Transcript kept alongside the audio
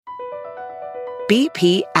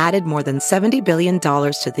BP added more than $70 billion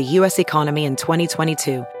to the U.S. economy in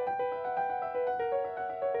 2022.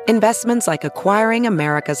 Investments like acquiring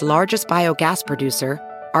America's largest biogas producer,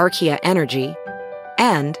 Archaea Energy,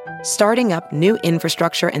 and starting up new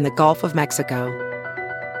infrastructure in the Gulf of Mexico.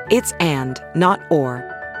 It's and, not or.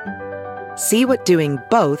 See what doing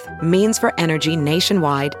both means for energy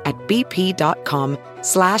nationwide at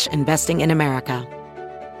bp.com/investing in America.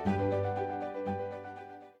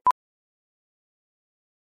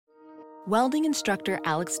 Welding instructor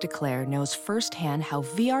Alex DeClaire knows firsthand how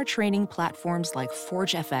VR training platforms like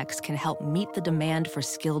ForgeFX can help meet the demand for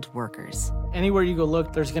skilled workers. Anywhere you go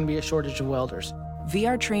look, there's going to be a shortage of welders.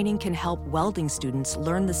 VR training can help welding students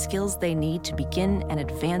learn the skills they need to begin and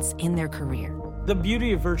advance in their career. The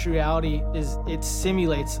beauty of virtual reality is it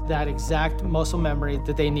simulates that exact muscle memory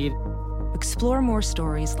that they need. Explore more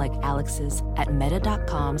stories like Alex's at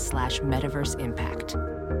meta.com/metaverseimpact.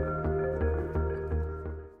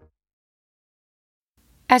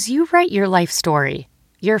 As you write your life story,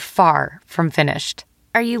 you're far from finished.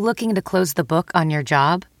 Are you looking to close the book on your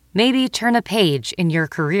job? Maybe turn a page in your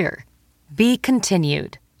career? Be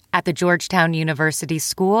continued at the Georgetown University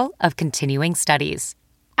School of Continuing Studies.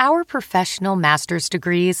 Our professional master's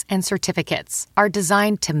degrees and certificates are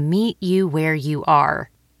designed to meet you where you are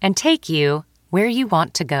and take you where you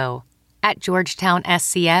want to go. At Georgetown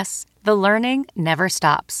SCS, the learning never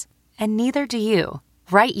stops, and neither do you.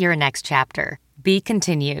 Write your next chapter. Be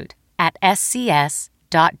continued at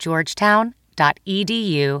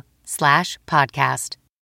scs.georgetown.edu/podcast.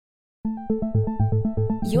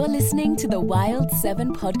 You're listening to the Wild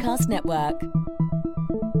 7 Podcast Network.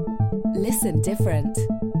 Listen different.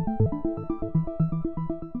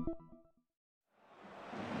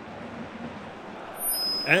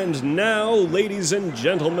 And now, ladies and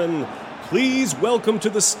gentlemen, please welcome to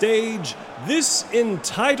the stage this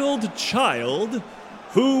entitled child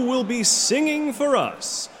who will be singing for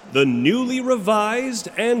us the newly revised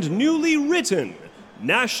and newly written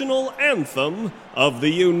national anthem of the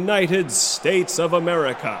United States of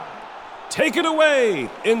America. Take it away,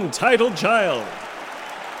 entitled child.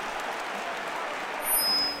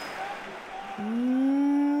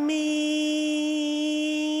 Me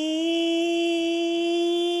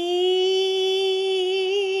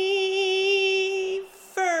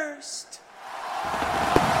first.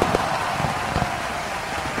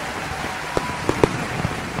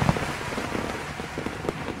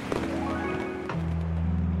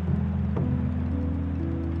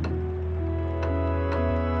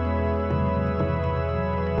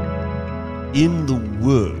 In the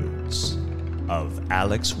words of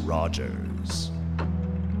Alex Rogers.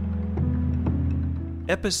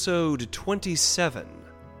 Episode 27,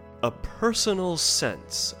 A Personal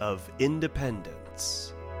Sense of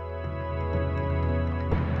Independence.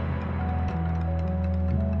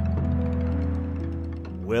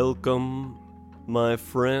 Welcome, my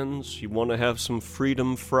friends. You want to have some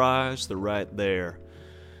freedom fries? They're right there.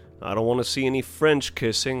 I don't want to see any French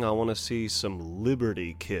kissing. I want to see some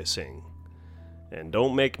liberty kissing. And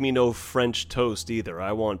don't make me no French toast either.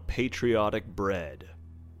 I want patriotic bread.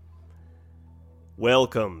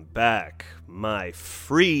 Welcome back, my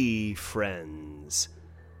free friends.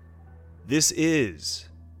 This is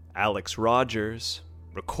Alex Rogers,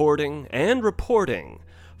 recording and reporting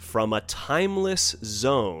from a timeless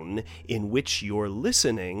zone in which your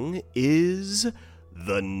listening is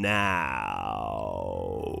the now.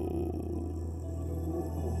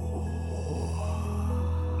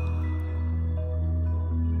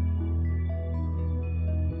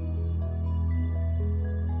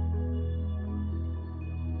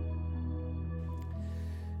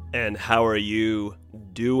 And how are you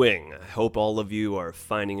doing? I hope all of you are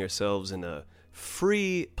finding yourselves in a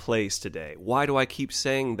free place today. Why do I keep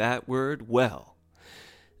saying that word? Well,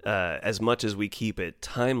 as much as we keep it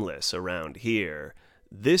timeless around here,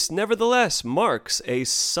 this nevertheless marks a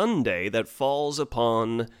Sunday that falls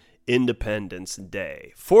upon Independence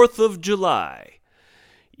Day, 4th of July.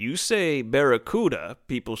 You say barracuda,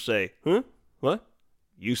 people say, huh? What?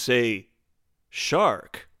 You say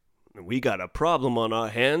shark. We got a problem on our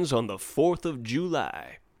hands on the 4th of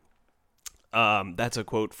July. That's a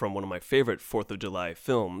quote from one of my favorite 4th of July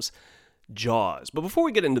films, Jaws. But before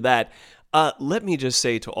we get into that, let me just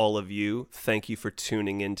say to all of you, thank you for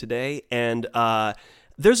tuning in today. And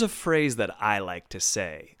there's a phrase that I like to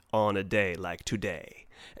say on a day like today,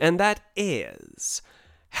 and that is,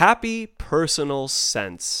 happy personal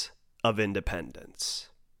sense of independence.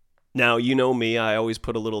 Now, you know me, I always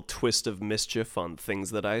put a little twist of mischief on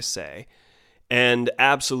things that I say, And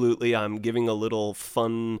absolutely, I'm giving a little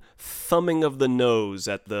fun thumbing of the nose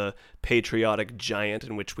at the patriotic giant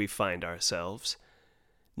in which we find ourselves.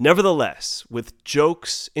 Nevertheless, with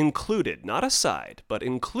jokes included, not aside, but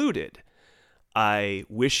included, I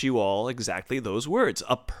wish you all exactly those words,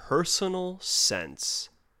 a personal sense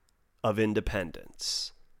of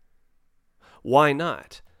independence. Why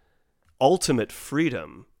not? Ultimate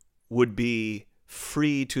freedom would be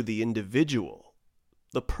free to the individual,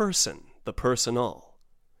 the person, the personal.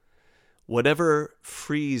 Whatever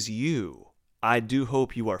frees you, I do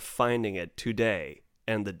hope you are finding it today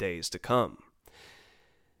and the days to come.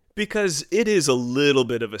 Because it is a little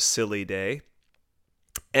bit of a silly day,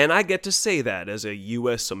 and I get to say that as a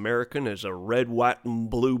U.S. American, as a red, white, and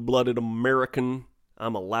blue-blooded American.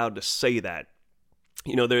 I'm allowed to say that.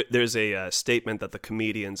 You know, there's a statement that the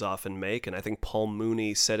comedians often make, and I think Paul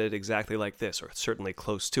Mooney said it exactly like this, or certainly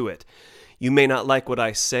close to it. You may not like what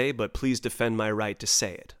I say, but please defend my right to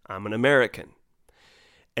say it. I'm an American.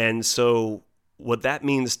 And so what that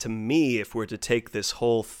means to me, if we're to take this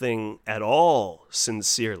whole thing at all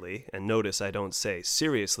sincerely, and notice I don't say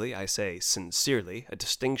seriously, I say sincerely, a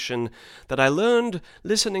distinction that I learned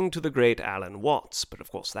listening to the great Alan Watts, but of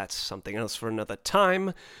course that's something else for another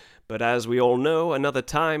time. But as we all know, another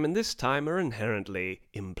time and this time are inherently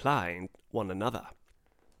implying one another.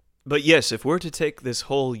 But yes, if we're to take this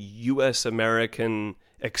whole U.S. American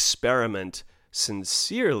experiment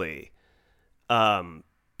sincerely,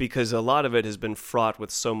 because a lot of it has been fraught with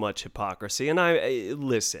so much hypocrisy. And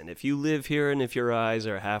listen, if you live here and if your eyes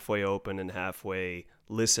are halfway open and halfway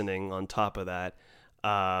listening on top of that,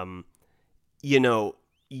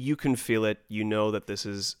 you can feel it. You know that this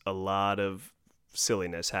is a lot of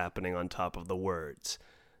silliness happening on top of the words.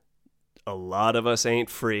 A lot of us ain't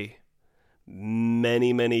free.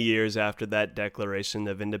 Many, many years after that Declaration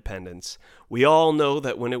of Independence, we all know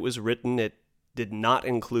that when it was written, it did not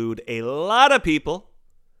include a lot of people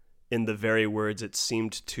in the very words it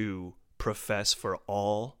seemed to profess for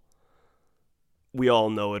all. We all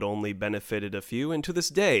know it only benefited a few, and to this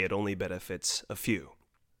day it only benefits a few.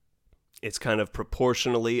 It's kind of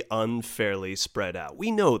proportionally unfairly spread out.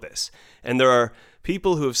 We know this. And there are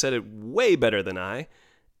people who have said it way better than I,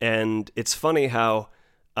 and it's funny how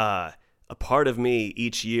a part of me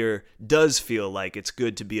each year does feel like it's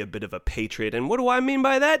good to be a bit of a patriot. And what do I mean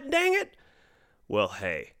by that, dang it? Well,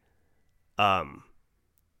 hey, I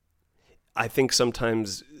think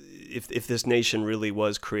sometimes if this nation really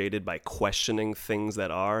was created by questioning things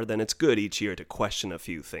that are, then it's good each year to question a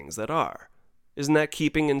few things that are. Isn't that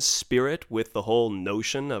keeping in spirit with the whole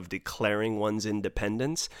notion of declaring one's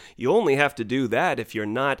independence? You only have to do that if you're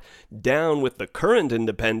not down with the current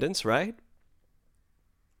independence, right?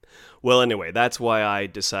 Well, anyway, that's why I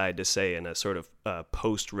decide to say in a sort of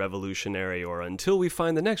post-revolutionary or until we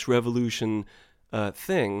find the next revolution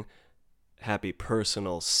thing, happy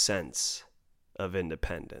personal sense of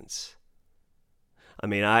independence. I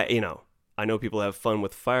mean, I know people have fun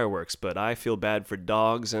with fireworks, but I feel bad for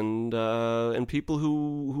dogs and people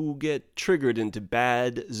who get triggered into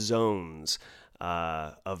bad zones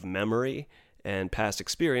of memory and past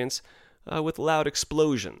experience with loud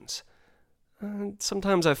explosions.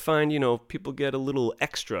 Sometimes I find, people get a little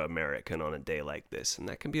extra American on a day like this, and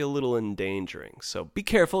that can be a little endangering. So be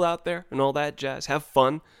careful out there and all that jazz. Have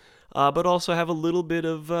fun. But also have a little bit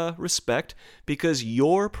of respect, because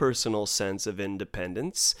your personal sense of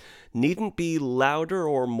independence needn't be louder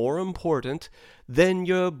or more important than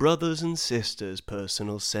your brothers and sisters'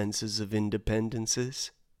 personal senses of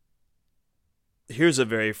independences. Here's a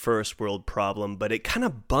very first world problem, but it kind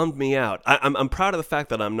of bummed me out. I'm proud of the fact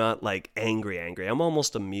that I'm not angry. I'm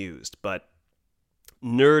almost amused, but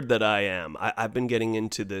nerd that I am, I've been getting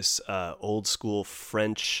into this old school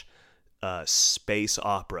French space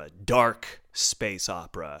opera, dark space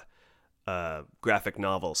opera, graphic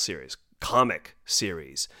novel series, comic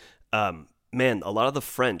series. Man, a lot of the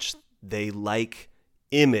French, they like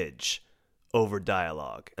image over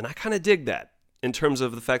dialogue. And I kind of dig that in terms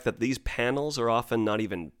of the fact that these panels are often not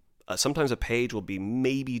even, sometimes a page will be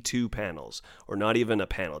maybe 2 panels, or not even a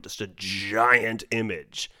panel, just a giant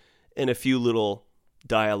image and a few little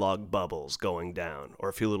dialogue bubbles going down, or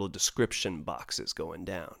a few little description boxes going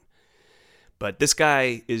down. But this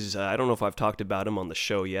guy is, I don't know if I've talked about him on the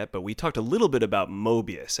show yet, but we talked a little bit about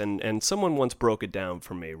Mobius, and someone once broke it down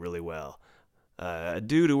for me really well. A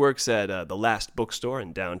dude who works at the Last Bookstore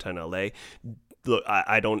in downtown LA. Look,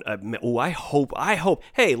 I hope,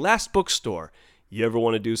 hey, Last Bookstore, you ever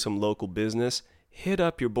want to do some local business? Hit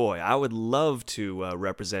up your boy. I would love to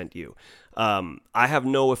represent you. I have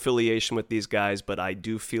no affiliation with these guys, but I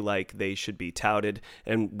do feel like they should be touted.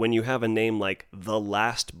 And when you have a name like The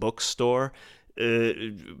Last Bookstore,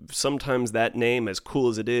 sometimes that name, as cool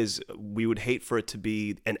as it is, we would hate for it to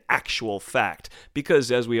be an actual fact,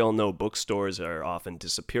 because as we all know, bookstores are often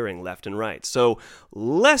disappearing left and right. So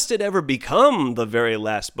lest it ever become the very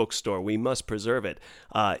last bookstore, we must preserve it.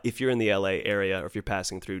 If you're in the LA area or if you're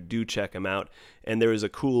passing through, do check them out. And there is a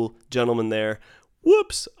cool gentleman there.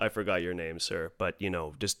 Whoops, I forgot your name, sir. But,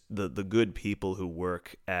 just the good people who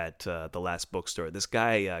work at the last bookstore. This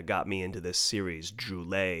guy got me into this series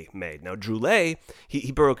Droulet made. Now, Droulet,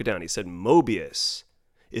 he broke it down. He said Moebius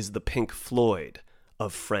is the Pink Floyd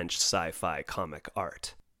of French sci-fi comic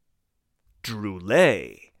art.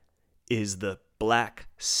 Droulet is the Black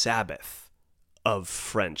Sabbath of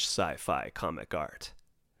French sci-fi comic art.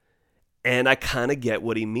 And I kind of get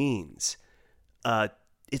what he means.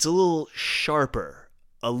 It's a little sharper,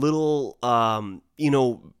 a little,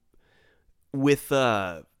 with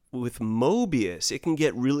Moebius, it can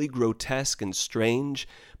get really grotesque and strange,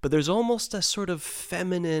 but there's almost a sort of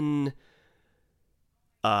feminine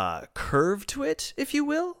curve to it, if you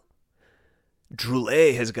will.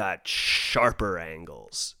 Droulet has got sharper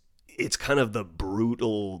angles. It's kind of the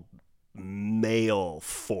brutal male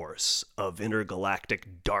force of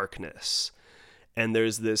intergalactic darkness. And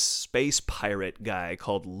there's this space pirate guy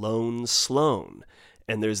called Lone Sloan.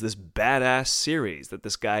 And there's this badass series that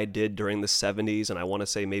this guy did during the 70s, and I want to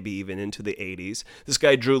say maybe even into the 80s. This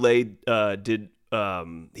guy, Droulet,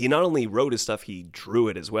 he not only wrote his stuff, he drew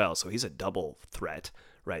it as well. So he's a double threat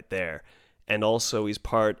right there. And also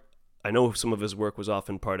I know some of his work was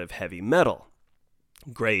often part of Heavy Metal.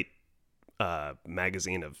 Great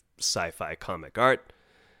magazine of sci-fi comic art.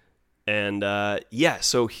 And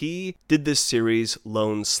so he did this series,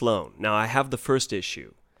 Lone Sloan. Now, I have the first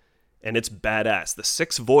issue, and it's badass. The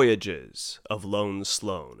 6 Voyages of Lone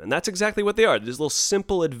Sloan. And that's exactly what they are. These little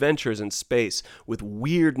simple adventures in space with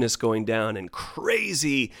weirdness going down and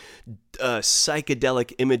crazy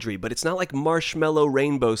psychedelic imagery. But it's not like marshmallow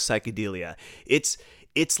rainbow psychedelia. It's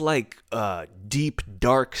like deep,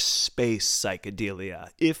 dark space psychedelia,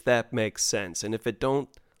 if that makes sense. And if it don't,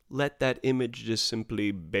 let that image just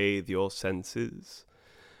simply bathe your senses.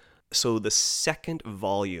 So the second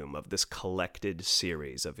volume of this collected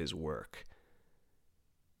series of his work,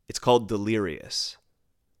 it's called Delirious,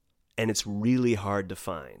 and it's really hard to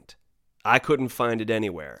find. I couldn't find it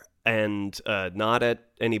anywhere, and not at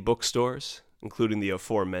any bookstores, including the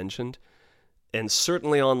aforementioned, and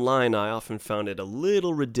certainly online I often found it a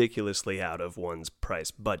little ridiculously out of one's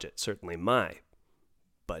price budget, certainly my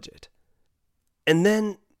budget. And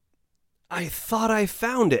then I thought I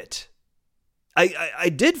found it. I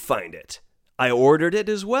did find it. I ordered it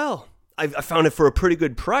as well. I found it for a pretty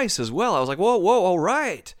good price as well. I was like, whoa, all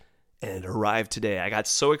right. And it arrived today. I got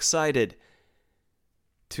so excited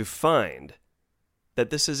to find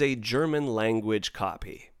that this is a German language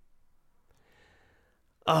copy.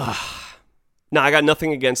 Now, I got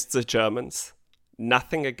nothing against the Germans.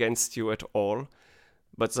 Nothing against you at all.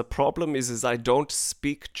 But the problem is I don't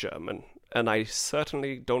speak German. And I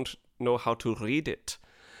certainly don't know how to read it.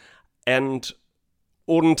 And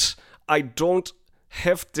I don't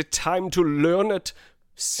have the time to learn it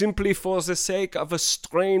simply for the sake of a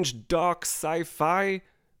strange, dark sci-fi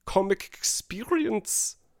comic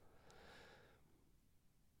experience.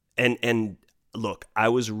 And look, I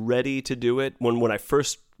was ready to do it. When I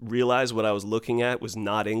first realized what I was looking at was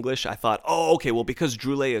not English, I thought, oh, okay, well, because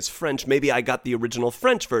Droulet is French, maybe I got the original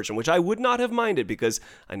French version, which I would not have minded because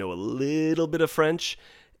I know a little bit of French.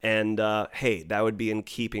 And, hey, that would be in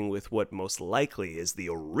keeping with what most likely is the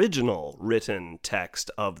original written text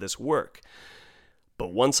of this work.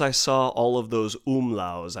 But once I saw all of those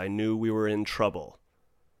umlauts, I knew we were in trouble.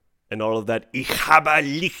 And all of that, ich habe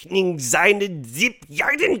lichting seine 7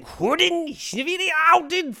 Jahren Kurden wieder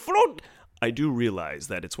out in front. I do realize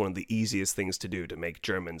that it's one of the easiest things to do to make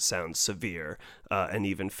German sound severe and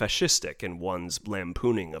even fascistic in one's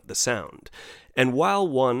lampooning of the sound. And while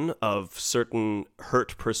one of certain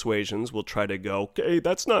hurt persuasions will try to go, okay,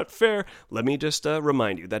 that's not fair, let me just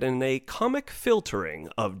remind you that in a comic filtering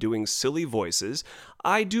of doing silly voices,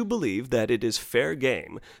 I do believe that it is fair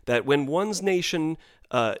game that when one's nation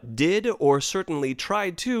did or certainly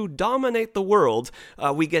tried to dominate the world,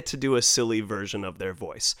 we get to do a silly version of their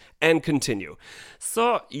voice. And continue.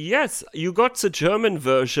 So, yes, you got the German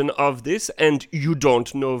version of this and you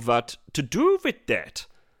don't know what to do with that.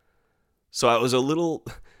 So I was a little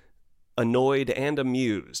annoyed and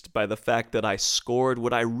amused by the fact that I scored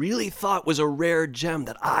what I really thought was a rare gem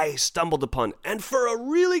that I stumbled upon, and for a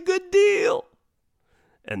really good deal.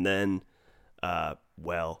 And then,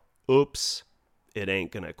 oops. It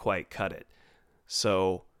ain't gonna quite cut it.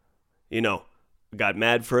 So, got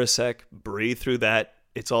mad for a sec, breathed through that,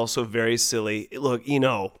 it's also very silly. Look,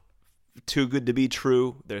 too good to be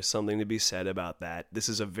true. There's something to be said about that. This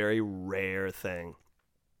is a very rare thing.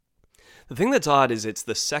 The thing that's odd is it's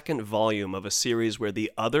the second volume of a series where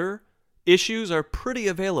the other issues are pretty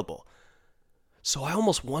available. So I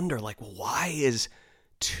almost wonder, why is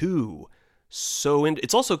 2 so...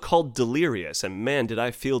 It's also called Delirious, and man, did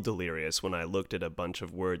I feel delirious when I looked at a bunch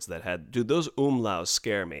of words that had... Dude, those umlauts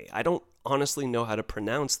scare me. I don't honestly know how to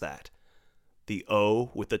pronounce that. The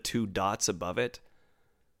O with the 2 dots above it.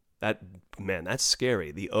 That's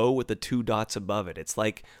scary. The O with the 2 dots above it. It's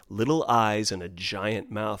like little eyes and a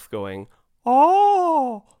giant mouth going,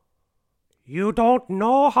 "Oh, you don't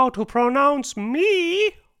know how to pronounce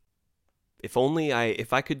me?" If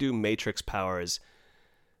I could do Matrix powers,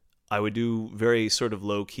 I would do very sort of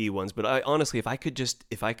low-key ones. But honestly, if I could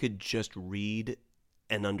just read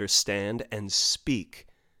and understand and speak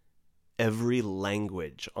every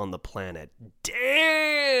language on the planet,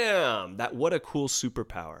 damn, what a cool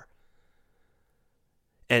superpower.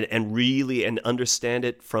 And really understand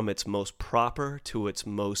it from its most proper to its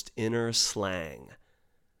most inner slang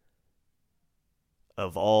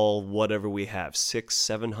of all whatever we have,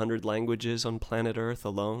 600-700 languages on planet Earth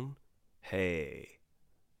alone. Hey,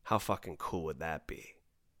 how fucking cool would that be?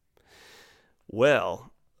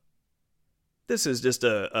 Well, this is just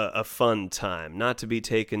a fun time, not to be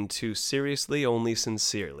taken too seriously, only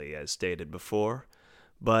sincerely, as stated before.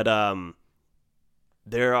 But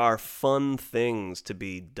there are fun things to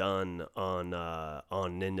be done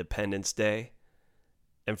on Independence Day.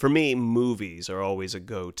 And for me, movies are always a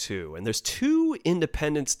go-to. And there's 2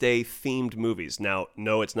 Independence Day themed movies. Now,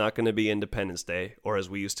 no, it's not going to be Independence Day, or as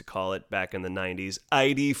we used to call it back in the 90s,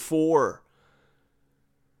 ID4.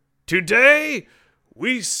 Today,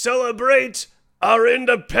 we celebrate our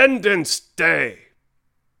Independence Day.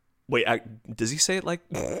 Wait, does he say it like...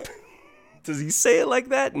 Does he say it like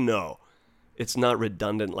that? No. It's not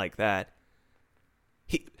redundant like that.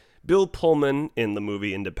 Bill Pullman in the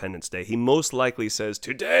movie Independence Day, he most likely says,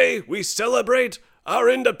 "Today we celebrate our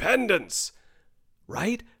independence."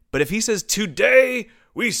 Right? But if he says, "Today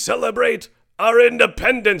we celebrate our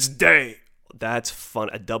Independence Day," that's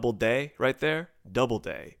fun. A double day right there. Double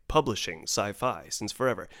day. Publishing sci-fi since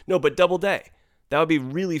forever. No, but double day. That would be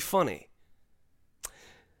really funny.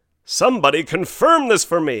 Somebody confirm this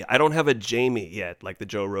for me. I don't have a Jamie yet, like the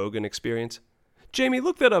Joe Rogan Experience. Jamie,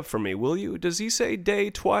 look that up for me, will you? Does he say day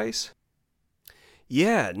twice?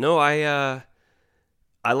 Yeah, no, I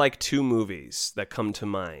like 2 movies that come to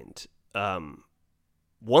mind.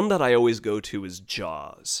 One that I always go to is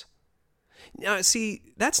Jaws. Now,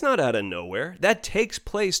 see, that's not out of nowhere. That takes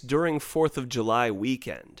place during 4th of July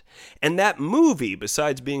weekend. And that movie,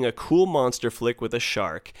 besides being a cool monster flick with a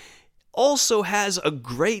shark, also has a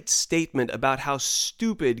great statement about how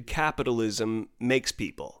stupid capitalism makes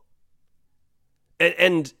people.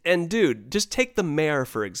 And dude, just take the mayor,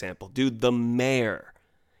 for example. Dude, the mayor.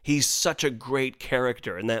 He's such a great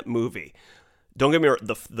character in that movie. Don't get me wrong,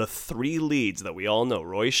 the 3 leads that we all know,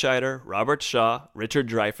 Roy Scheider, Robert Shaw, Richard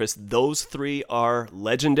Dreyfuss, those 3 are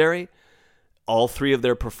legendary. All 3 of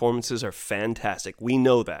their performances are fantastic. We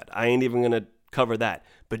know that. I ain't even going to cover that.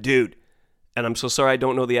 But dude, and I'm so sorry I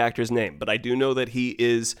don't know the actor's name, but I do know that he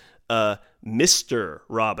is Mr.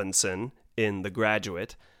 Robinson in The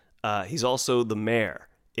Graduate. He's also the mayor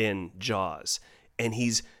in Jaws. And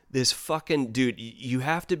he's this fucking... Dude, you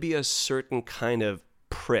have to be a certain kind of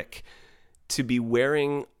prick to be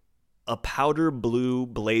wearing a powder blue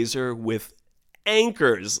blazer with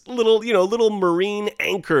anchors, little marine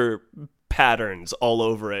anchor patterns all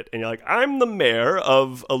over it. And you're like, I'm the mayor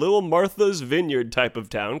of a little Martha's Vineyard type of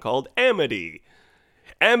town called Amity.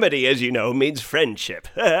 Amity, as you know, means friendship.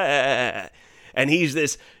 And he's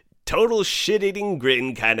this total shit-eating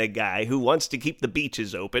grin kind of guy who wants to keep the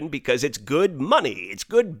beaches open because it's good money, it's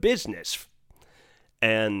good business.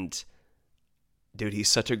 And dude, he's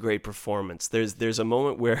such a great performance. There's a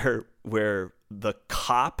moment where the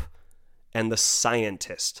cop and the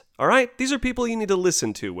scientist, all right, these are people you need to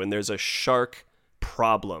listen to when there's a shark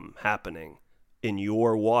problem happening in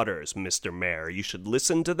your waters, Mr. Mayor. You should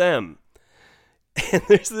listen to them. And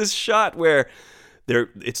there's this shot where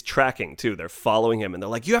it's tracking too. They're following him and they're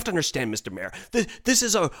like, you have to understand, Mr. Mayor, this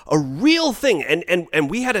is a real thing. And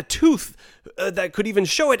we had a tooth that could even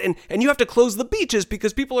show it. And you have to close the beaches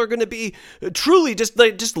because people are going to be truly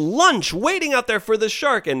just lunch waiting out there for the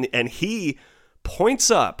shark. And he points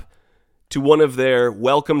up to one of their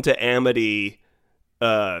Welcome to Amity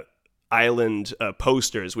island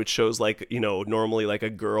posters, which shows normally like a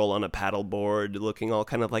girl on a paddleboard looking all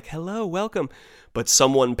kind of like, hello, welcome. But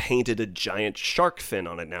someone painted a giant shark fin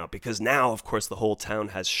on it now because now, of course, the whole town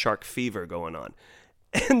has shark fever going on.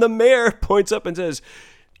 And the mayor points up and says,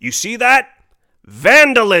 "You see that?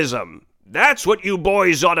 Vandalism. That's what you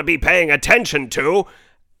boys ought to be paying attention to."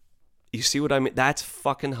 You see what I mean? That's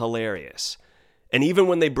fucking hilarious. And even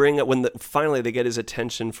when they finally they get his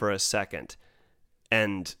attention for a second,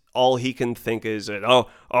 and all he can think is,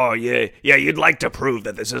 oh yeah, you'd like to prove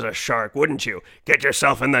that this is a shark, wouldn't you? Get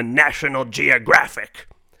yourself in the National Geographic.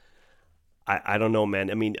 I don't know,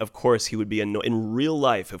 man. I mean, of course he would be in real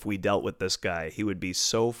life. If we dealt with this guy, he would be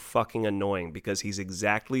so fucking annoying, because he's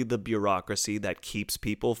exactly the bureaucracy that keeps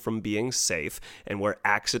people from being safe, and where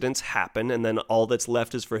accidents happen, and then all that's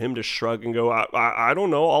left is for him to shrug and go, I don't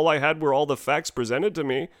know, all I had were all the facts presented to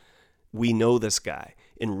me. We know this guy.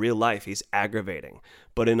 In real life, he's aggravating.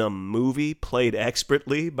 But in a movie played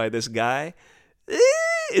expertly by this guy,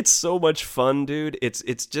 it's so much fun, dude.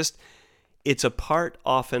 It's a part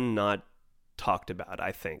often not talked about,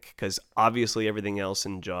 I think, because obviously everything else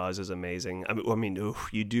in Jaws is amazing. I mean, you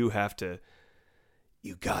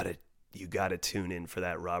gotta tune in for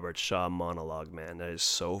that Robert Shaw monologue, man. That is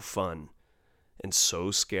so fun and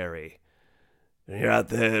so scary. And you're out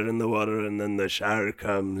there in the water, and then the shark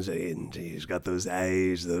comes, and he's got those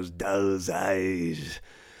eyes, those dull eyes.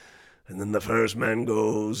 And then the first man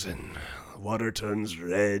goes, and the water turns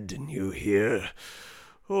red, and you hear,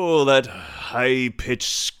 that high-pitched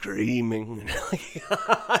screaming.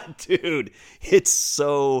 Dude, it's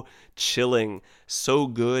so chilling, so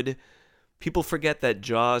good. People forget that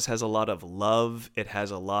Jaws has a lot of love. It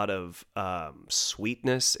has a lot of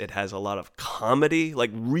sweetness. It has a lot of comedy,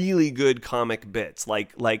 like really good comic bits,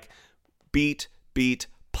 like beat,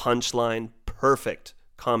 punchline, perfect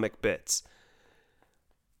comic bits.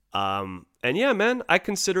 And yeah, man, I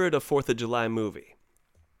consider it a 4th of July movie.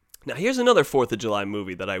 Now, here's another 4th of July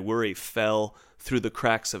movie that I worry fell through the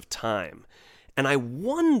cracks of time. And I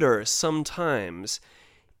wonder sometimes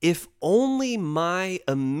if only my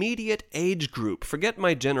immediate age group, forget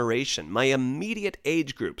my generation, my immediate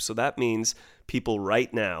age group, so that means people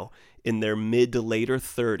right now in their mid to later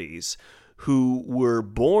 30s who were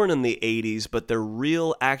born in the 80s, but their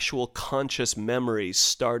real actual conscious memories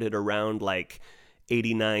started around like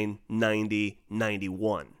 89, 90,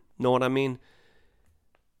 91. Know what I mean?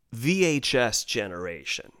 VHS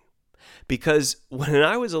generation. Because when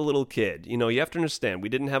I was a little kid, you have to understand, we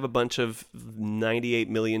didn't have a bunch of 98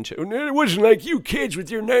 million it wasn't like you kids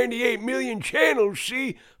with your 98 million channels,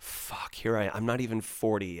 see? Fuck, here I am. I'm not even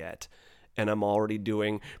 40 yet, and I'm already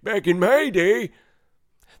doing, back in my day.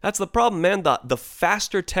 That's the problem, man. The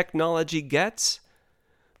faster technology gets,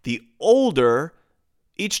 the older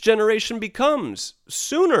each generation becomes.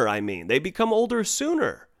 Sooner, I mean. They become older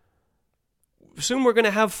sooner. Soon we're going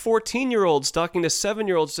to have 14-year-olds talking to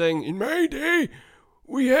 7-year-olds saying, in my day,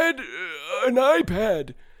 we had an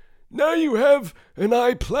iPad. Now you have an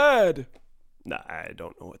iPlaid. Nah, I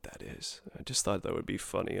don't know what that is. I just thought that would be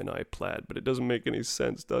funny, an iPlaid, but it doesn't make any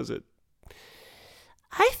sense, does it?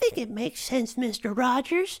 I think it makes sense, Mr.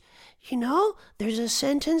 Rogers. There's a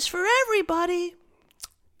sentence for everybody.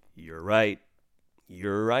 You're right.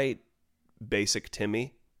 You're right, Basic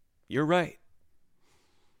Timmy. You're right.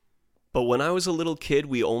 But when I was a little kid,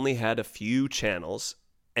 we only had a few channels,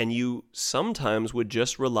 and you sometimes would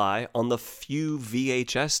just rely on the few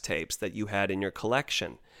VHS tapes that you had in your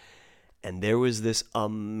collection. And there was this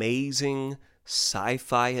amazing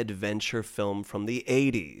sci-fi adventure film from the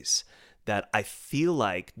 80s that I feel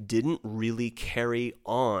like didn't really carry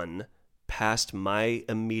on past my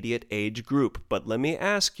immediate age group. But let me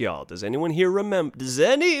ask y'all, does anybody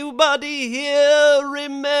here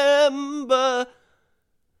remember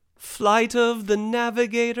Flight of the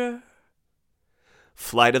Navigator?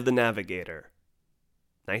 Flight of the Navigator.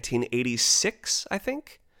 1986, I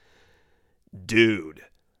think? Dude.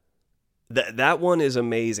 That one is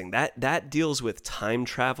amazing. That deals with time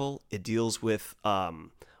travel. It deals with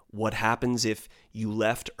what happens if you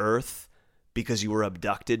left Earth because you were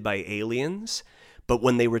abducted by aliens, but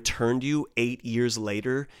when they returned you 8 years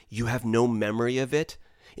later, you have no memory of it.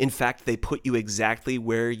 In fact, they put you exactly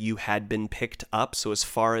where you had been picked up. So as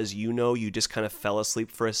far as you know, you just kind of fell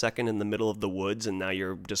asleep for a second in the middle of the woods, and now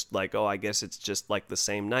you're just like, I guess it's just like the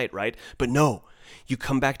same night, right? But no, you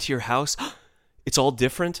come back to your house. It's all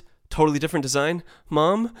different, totally different design.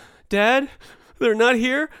 Mom, Dad, they're not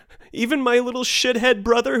here. Even my little shithead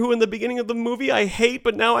brother, who in the beginning of the movie I hate,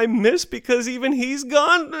 but now I miss because even he's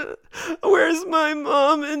gone. Where's my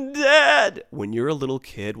mom and dad? When you're a little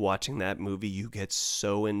kid watching that movie, you get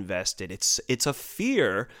so invested. It's a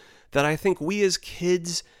fear that I think we as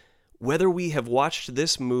kids, whether we have watched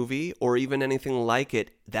this movie or even anything like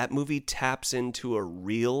it, that movie taps into a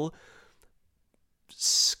real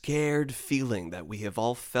scared feeling that we have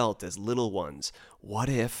all felt as little ones. What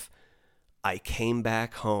if I came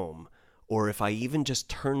back home, or if I even just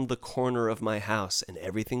turned the corner of my house and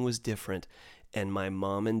everything was different, and my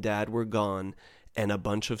mom and dad were gone, and a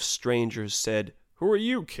bunch of strangers said, "Who are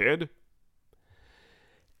you, kid?"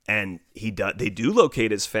 And they do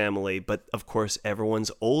locate his family, but of course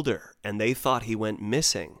everyone's older, and they thought he went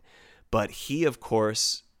missing. But he, of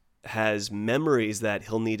course, has memories that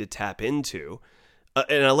he'll need to tap into.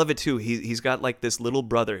 And I love it too. He's got like this little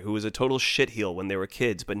brother who was a total shitheel when they were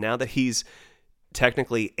kids, but now that he's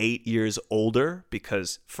technically 8 years older,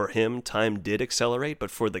 because for him time did accelerate,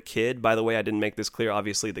 but for the kid, by the way, I didn't make this clear,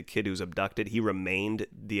 obviously the kid who's abducted, he remained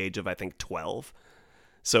the age of, I think, 12.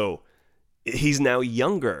 So he's now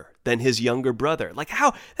younger than his younger brother. Like,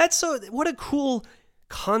 how? What a cool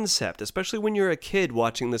concept, especially when you're a kid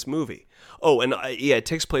watching this movie. Oh, and it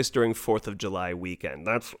takes place during 4th of July weekend.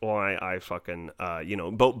 That's why I fucking,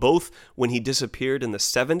 both when he disappeared in the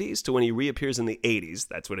 70s to when he reappears in the 80s,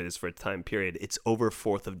 that's what it is for a time period, it's over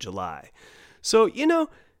 4th of July. So,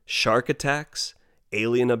 shark attacks,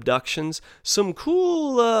 alien abductions, some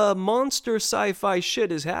cool monster sci-fi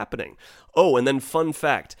shit is happening. Oh, and then fun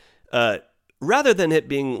fact, rather than it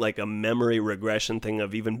being like a memory regression thing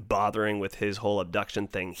of even bothering with his whole abduction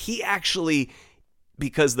thing, he actually,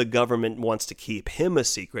 because the government wants to keep him a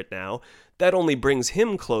secret now, that only brings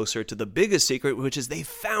him closer to the biggest secret, which is they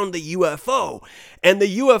found the UFO. And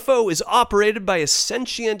the UFO is operated by a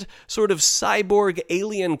sentient sort of cyborg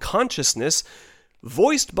alien consciousness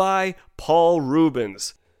voiced by Paul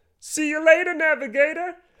Rubens. See you later,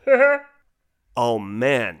 navigator. Oh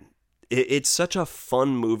man, it's such a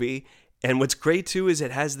fun movie. And what's great too is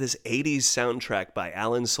it has this 80s soundtrack by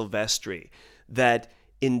Alan Silvestri that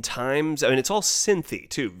in times, it's all synthy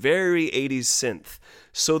too, very 80s synth.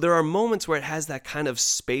 So there are moments where it has that kind of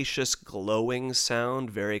spacious, glowing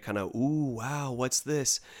sound, very kind of, ooh, wow, what's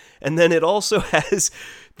this? And then it also has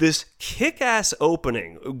this kick-ass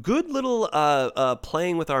opening, good little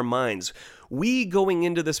playing with our minds. We going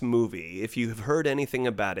into this movie, if you've heard anything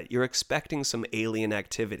about it, you're expecting some alien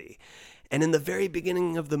activity. And in the very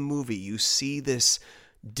beginning of the movie, you see this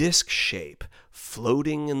disc shape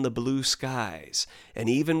floating in the blue skies. And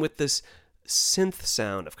even with this synth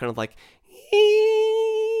sound of kind of like,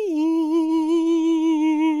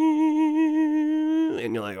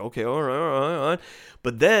 and you're like, okay, all right.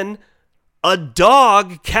 But then a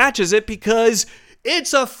dog catches it because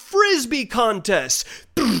it's a frisbee contest.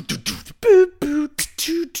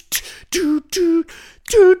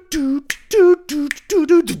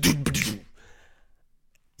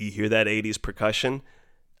 You hear that 80s percussion?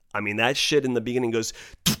 That shit in the beginning goes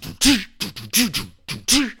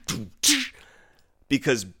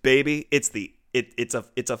because baby, it's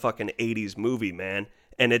a fucking 80s movie, man.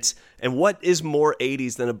 And what is more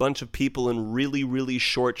 80s than a bunch of people in really, really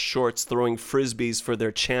short shorts throwing frisbees for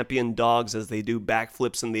their champion dogs as they do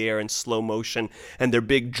backflips in the air in slow motion, and their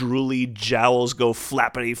big drooly jowls go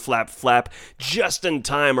flappity flap flap just in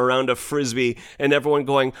time around a frisbee, and everyone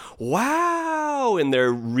going, wow, in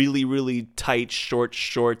their really, really tight short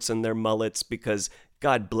shorts and their mullets, because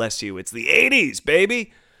God bless you, it's the 80s,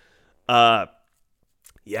 baby. Yeah.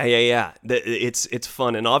 It's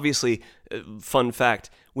fun. And obviously, fun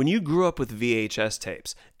fact, when you grew up with VHS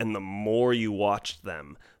tapes, and the more you watched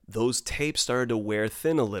them, those tapes started to wear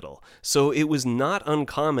thin a little. So it was not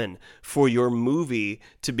uncommon for your movie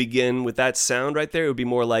to begin with that sound right there. It would be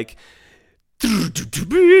more like... it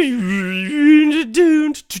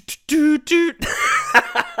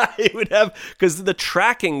would have... because the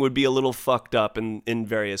tracking would be a little fucked up in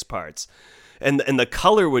various parts. And the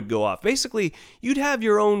color would go off. Basically, you'd have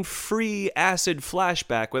your own free acid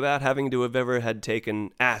flashback without having to have ever had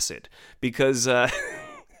taken acid. Because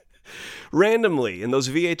randomly, in those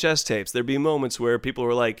VHS tapes, there'd be moments where people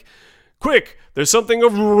were like, quick, there's something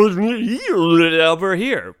over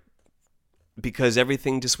here. Because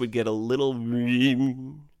everything just would get a little...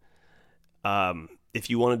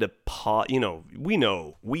 if you wanted to pause, we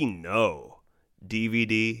know,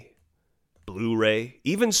 DVD... Blu-ray,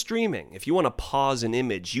 even streaming. If you want to pause an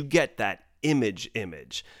image, you get that image.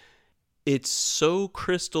 It's so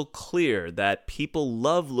crystal clear that people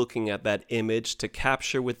love looking at that image to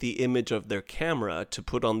capture with the image of their camera to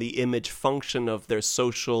put on the image function of their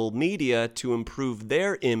social media to improve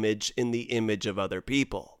their image in the image of other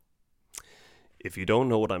people. If you don't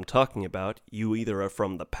know what I'm talking about, you either are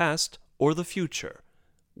from the past or the future.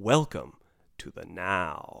 Welcome to the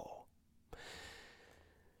now.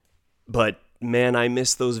 But man, I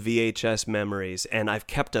miss those VHS memories, and I've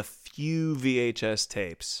kept a few VHS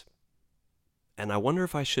tapes. And I wonder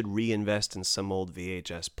if I should reinvest in some old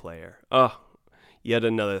VHS player. Oh, Yet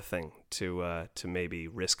another thing to maybe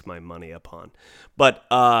risk my money upon. But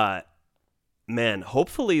man,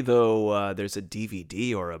 hopefully though there's a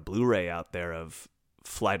DVD or a Blu-ray out there of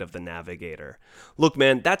Flight of the Navigator. Look,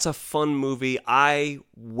 man, that's a fun movie. I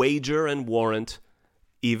wager and warrant,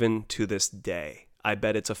 even to this day, I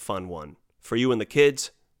bet it's a fun one. For you and the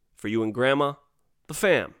kids, for you and grandma, the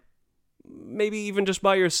fam. Maybe even just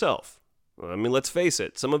by yourself. I mean, let's face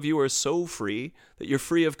it, some of you are so free that you're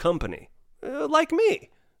free of company. Like me.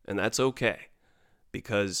 And that's okay.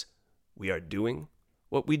 Because we are doing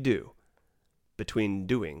what we do between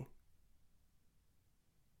doing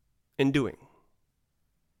and doing.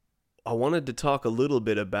 I wanted to talk a little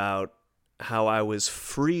bit about how I was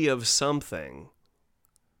free of something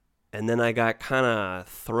and then I got kind of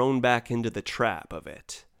thrown back into the trap of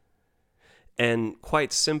it. And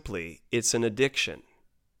quite simply, it's an addiction.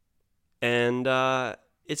 And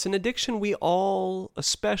it's an addiction we all,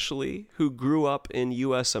 especially who grew up in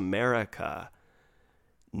U.S. America,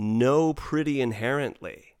 know pretty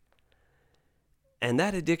inherently. And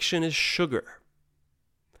that addiction is sugar.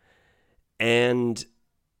 And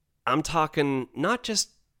I'm talking not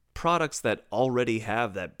just products that already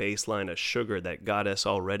have that baseline of sugar that got us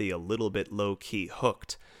already a little bit low-key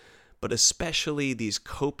hooked, but especially these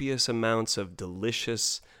copious amounts of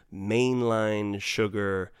delicious mainline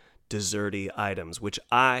sugar desserty items, which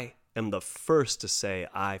I am the first to say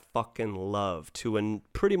I fucking love to a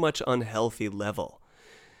pretty much unhealthy level.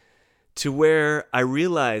 To where I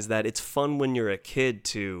realize that it's fun when you're a kid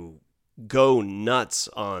to go nuts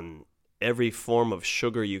on every form of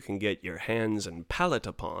sugar you can get your hands and palate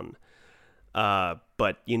upon.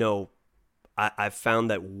 But, you know, I've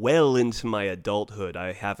found that well into my adulthood,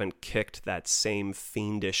 I haven't kicked that same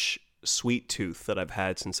fiendish sweet tooth that I've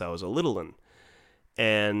had since I was a little one.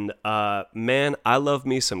 And, man, I love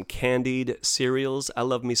me some candied cereals. I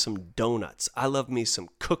love me some donuts. I love me some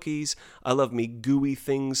cookies. I love me gooey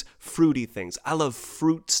things, fruity things. I love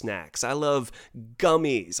fruit snacks. I love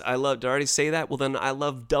gummies. Did I already say that? Well, then I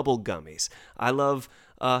love double gummies. I love,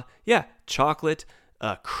 chocolate,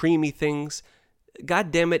 creamy things. God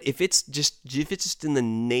damn it, if it's just in the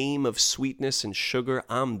name of sweetness and sugar,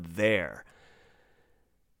 I'm there.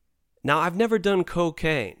 Now, I've never done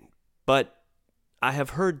cocaine, but I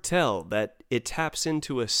have heard tell that it taps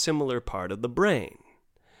into a similar part of the brain.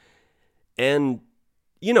 And,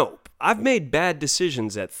 you know, I've made bad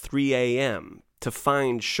decisions at 3 a.m. to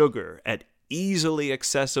find sugar at easily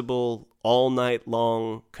accessible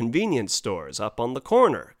all-night-long convenience stores up on the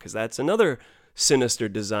corner, because that's another sinister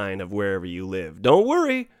design of wherever you live. Don't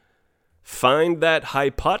worry. Find that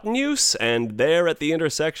hypotenuse, and there at the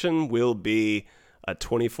intersection will be a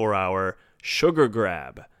 24-hour sugar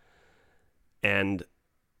grab. And,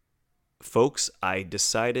 folks, I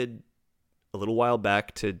decided a little while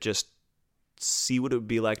back to just see what it would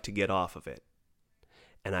be like to get off of it.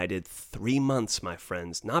 And I did 3 months, my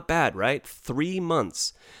friends. Not bad, right? 3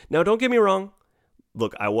 months. Now, don't get me wrong.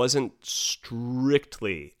 Look, I wasn't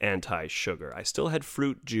strictly anti-sugar. I still had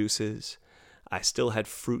fruit juices. I still had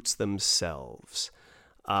fruits themselves.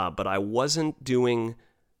 But I wasn't doing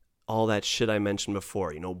all that shit I mentioned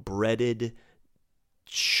before. You know, breaded,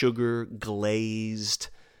 sugar glazed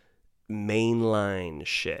mainline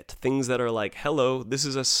shit. Things that are like, hello, this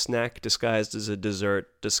is a snack disguised as a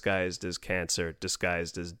dessert, disguised as cancer,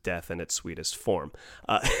 disguised as death in its sweetest form.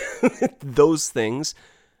 Those things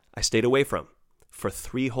I stayed away from for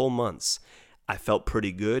 3 whole months. I felt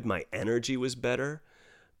pretty good. My energy was better.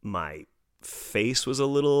 My face was a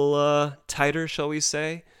little tighter, shall we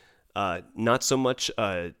say. Not so much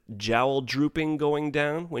jowl drooping going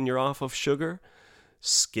down when you're off of sugar.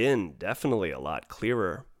 Skin definitely a lot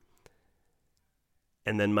clearer.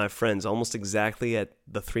 And then, my friends, almost exactly at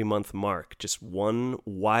the 3-month mark, just one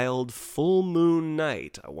wild full moon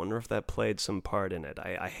night. I wonder if that played some part in it.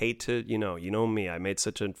 I hate to, you know me, I made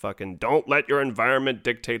such a fucking don't let your environment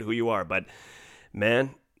dictate who you are. But,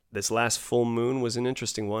 man, this last full moon was an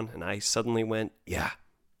interesting one. And I suddenly went, yeah,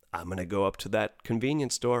 I'm going to go up to that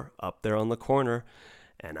convenience store up there on the corner.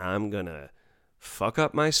 And I'm going to fuck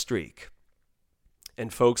up my streak.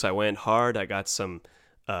 And folks, I went hard. I got some,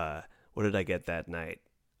 what did I get that night?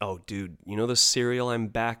 Oh, dude, you know the cereal I'm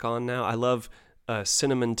back on now? I love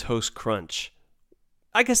Cinnamon Toast Crunch.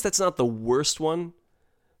 I guess that's not the worst one.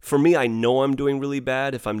 For me, I know I'm doing really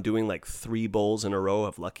bad if I'm doing like 3 bowls in a row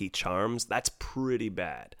of Lucky Charms. That's pretty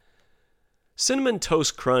bad. Cinnamon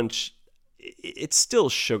Toast Crunch, it's still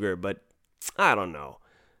sugar, but I don't know.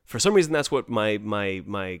 For some reason, that's what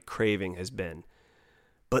my craving has been.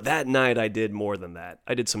 But that night I did more than that.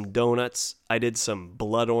 I did some donuts. I did some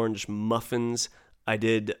blood orange muffins.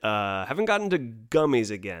 I haven't gotten to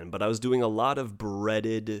gummies again, but I was doing a lot of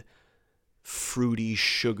breaded, fruity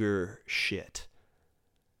sugar shit.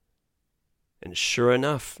 And sure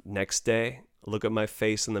enough, next day, I look at my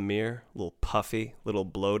face in the mirror, a little puffy, a little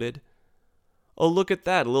bloated. Oh, look at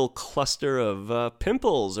that, a little cluster of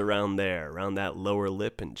pimples around that lower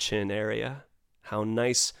lip and chin area. How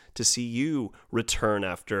nice to see you return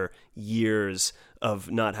after years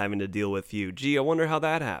of not having to deal with you. Gee, I wonder how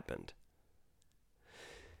that happened.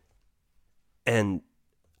 And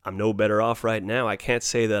I'm no better off right now. I can't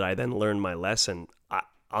say that I then learned my lesson.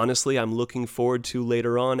 Honestly, I'm looking forward to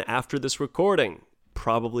later on after this recording,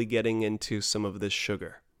 probably getting into some of this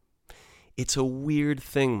sugar. It's a weird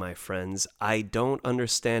thing, my friends. I don't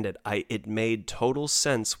understand it. It made total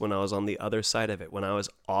sense when I was on the other side of it. When I was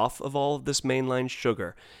off of all of this mainline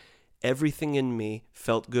sugar, everything in me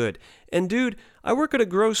felt good. And dude, I work at a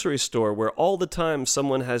grocery store where all the time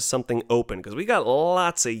someone has something open because we got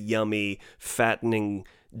lots of yummy, fattening,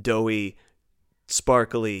 doughy,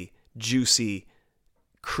 sparkly, juicy,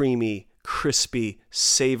 creamy, crispy,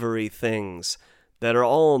 savory things that are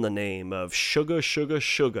all in the name of sugar, sugar,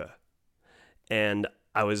 sugar. And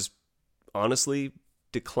I was honestly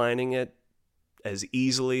declining it as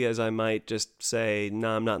easily as I might just say,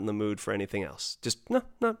 no, I'm not in the mood for anything else. Just, no,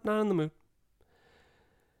 not in the mood.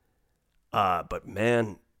 But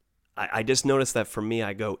man, I just noticed that for me,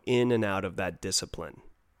 I go in and out of that discipline.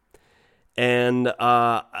 And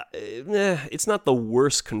it's not the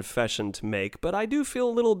worst confession to make, but I do feel a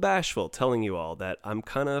little bashful telling you all that I'm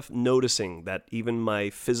kind of noticing that even my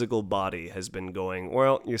physical body has been going,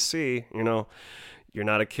 well, you see, you're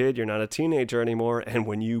not a kid, you're not a teenager anymore, and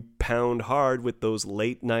when you pound hard with those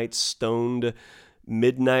late night stoned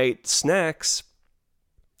midnight snacks,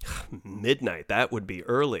 midnight, that would be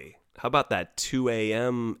early. How about that 2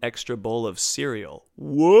 a.m. extra bowl of cereal?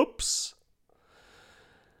 Whoops!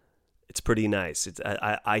 It's pretty nice.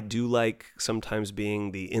 I do like sometimes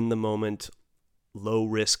being the in-the-moment,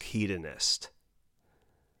 low-risk hedonist.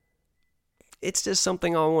 It's just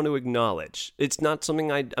something I want to acknowledge. It's not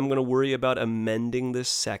something I'm going to worry about amending this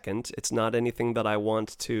second. It's not anything that I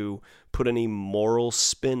want to put any moral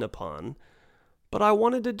spin upon. But I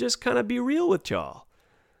wanted to just kind of be real with y'all.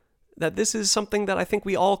 That this is something that I think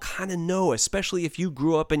we all kind of know, especially if you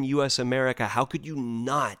grew up in U.S. America. How could you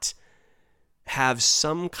not have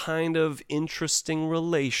some kind of interesting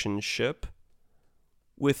relationship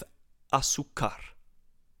with azúcar?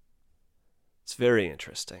 It's very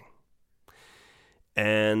interesting.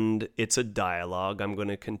 And it's a dialogue I'm going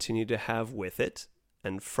to continue to have with it.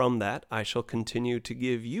 And from that, I shall continue to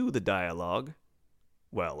give you the dialogue.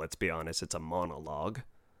 Well, let's be honest, it's a monologue.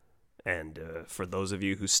 And for those of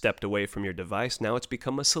you who stepped away from your device, now it's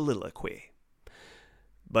become a soliloquy.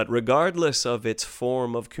 But regardless of its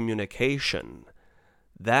form of communication,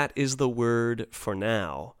 that is the word for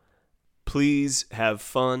now. Please have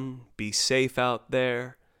fun. Be safe out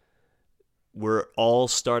there. We're all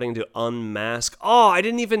starting to unmask. Oh, I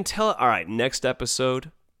didn't even tell. All right, next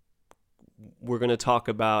episode, we're going to talk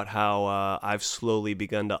about how I've slowly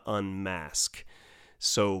begun to unmask.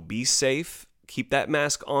 So be safe. Keep that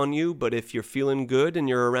mask on you. But if you're feeling good and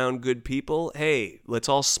you're around good people, hey, let's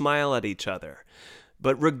all smile at each other.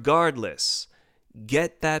 But regardless,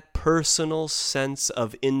 get that personal sense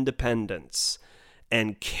of independence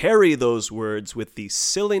and carry those words with the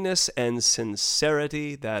silliness and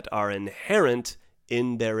sincerity that are inherent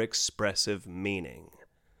in their expressive meaning.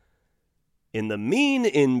 In the mean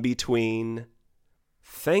in-between,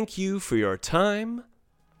 thank you for your time.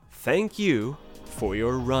 Thank you for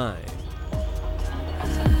your rhyme.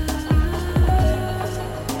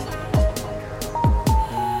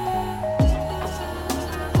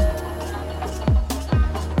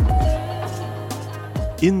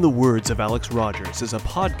 In the Words of Alex Rogers is a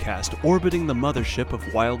podcast orbiting the mothership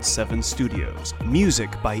of Wild 7 Studios.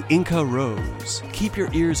 Music by Inca Rose. Keep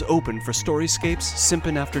your ears open for Storyscapes,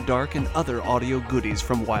 Simpin' After Dark, and other audio goodies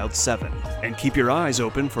from Wild 7. And keep your eyes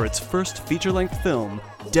open for its first feature-length film,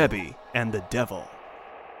 Debbie and the Devil.